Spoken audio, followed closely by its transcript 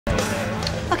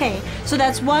Okay, so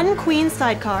that's one Queen's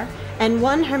sidecar and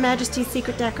one Her Majesty's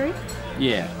Secret Daiquiri?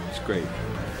 Yeah, it's great.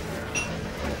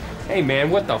 Hey man,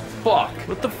 what the fuck?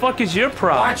 What the fuck is your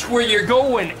problem? Watch where you're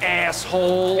going,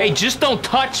 asshole! Hey, just don't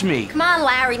touch me. Come on,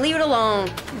 Larry, leave it alone.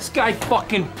 This guy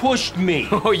fucking pushed me.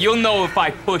 Oh, you'll know if I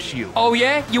push you. Oh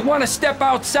yeah? You wanna step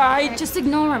outside? Just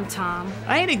ignore him, Tom.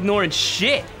 I ain't ignoring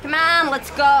shit. Come on,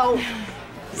 let's go.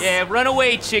 Yeah, run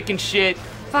away, chicken shit.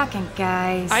 Fucking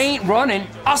guys. I ain't running.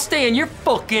 I'll stay in your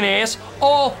fucking ass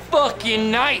all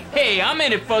fucking night. Hey, I'm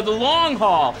in it for the long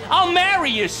haul. I'll marry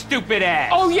your stupid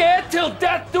ass. Oh yeah? Till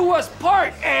death do us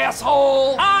part,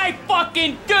 asshole! I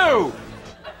fucking do!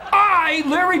 I,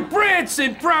 Larry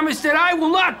Branson, promise that I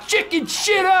will not chicken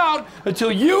shit out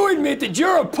until you admit that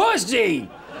you're a pussy!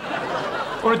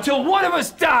 Or until one of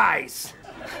us dies!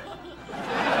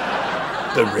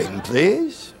 The ring,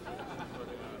 please.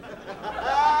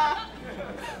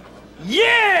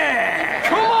 Yeah!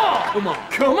 Come on! Come on.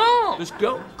 Come on! Let's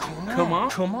go. Come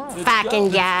on. Come on! Fackin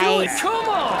guys. Come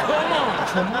on! Come on.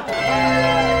 Come on!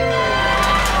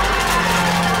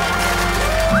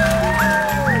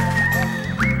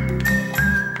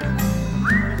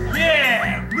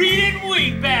 Yeah! Read and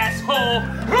weep, asshole!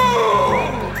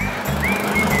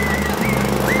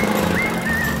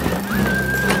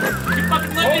 You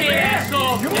fucking love me,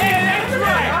 asshole! Yeah, that's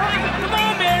right! Come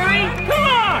on, Mary! Come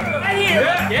on! Right here!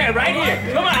 Yeah, right here!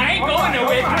 Come on, I ain't going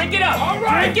nowhere! Drink it up! All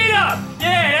right. Drink it up!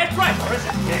 Yeah, that's right!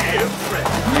 Yeah, that's right!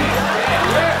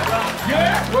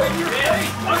 Yeah! Right in your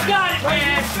face! I got it,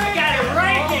 man! I got it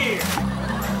right here!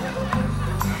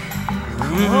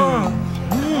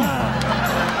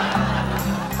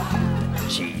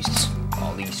 Jeez,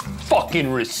 all these fucking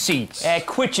receipts. Hey,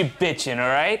 quit your bitching, all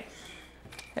right?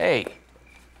 Hey,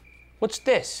 what's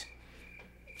this?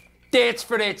 That's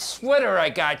for that sweater I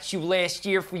got you last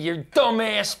year for your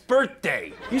dumbass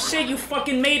birthday. You said you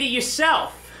fucking made it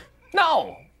yourself.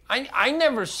 No, I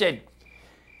never said.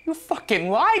 You fucking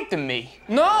lied to me.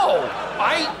 No,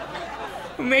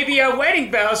 Maybe our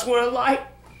wedding bells were a lie,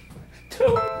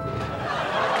 too.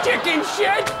 chicken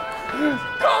shit.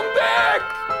 Come back.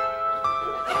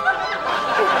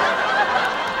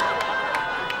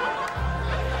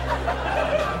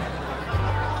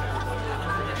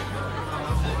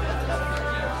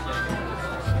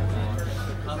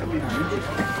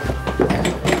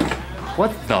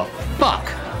 What the fuck?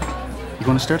 You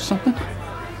want to start something?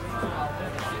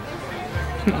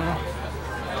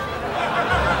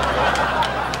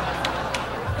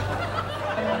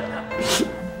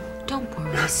 Don't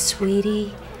worry,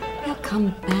 sweetie. He'll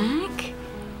come back.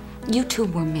 You two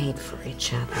were made for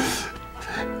each other.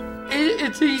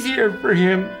 It's easier for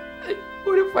him.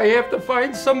 What if I have to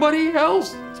find somebody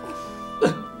else?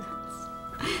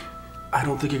 I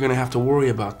don't think you're gonna have to worry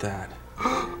about that.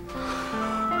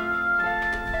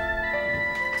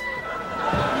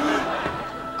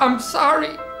 I'm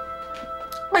sorry.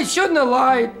 I shouldn't have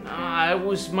lied. It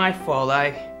was my fault.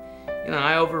 I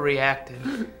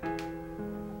overreacted.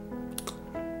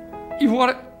 You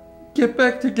want to get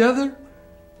back together?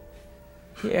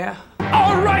 Yeah.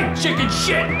 All right, chicken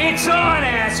shit. It's on,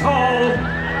 asshole.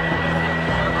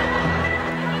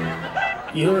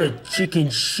 You're a chicken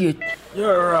shit.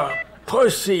 You're a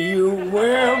pussy, you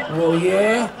wimp. Well,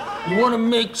 yeah? You want to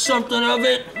make something of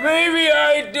it? Maybe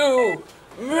I do.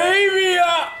 Maybe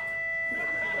I...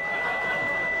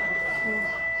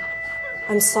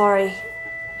 I'm sorry.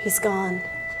 He's gone.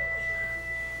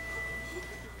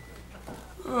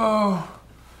 Oh,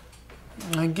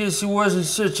 I guess it wasn't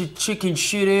such a chicken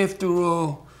shit after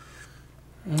all.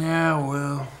 Yeah,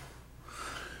 well.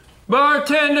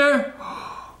 Bartender!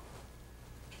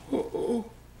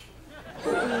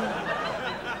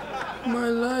 My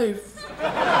life.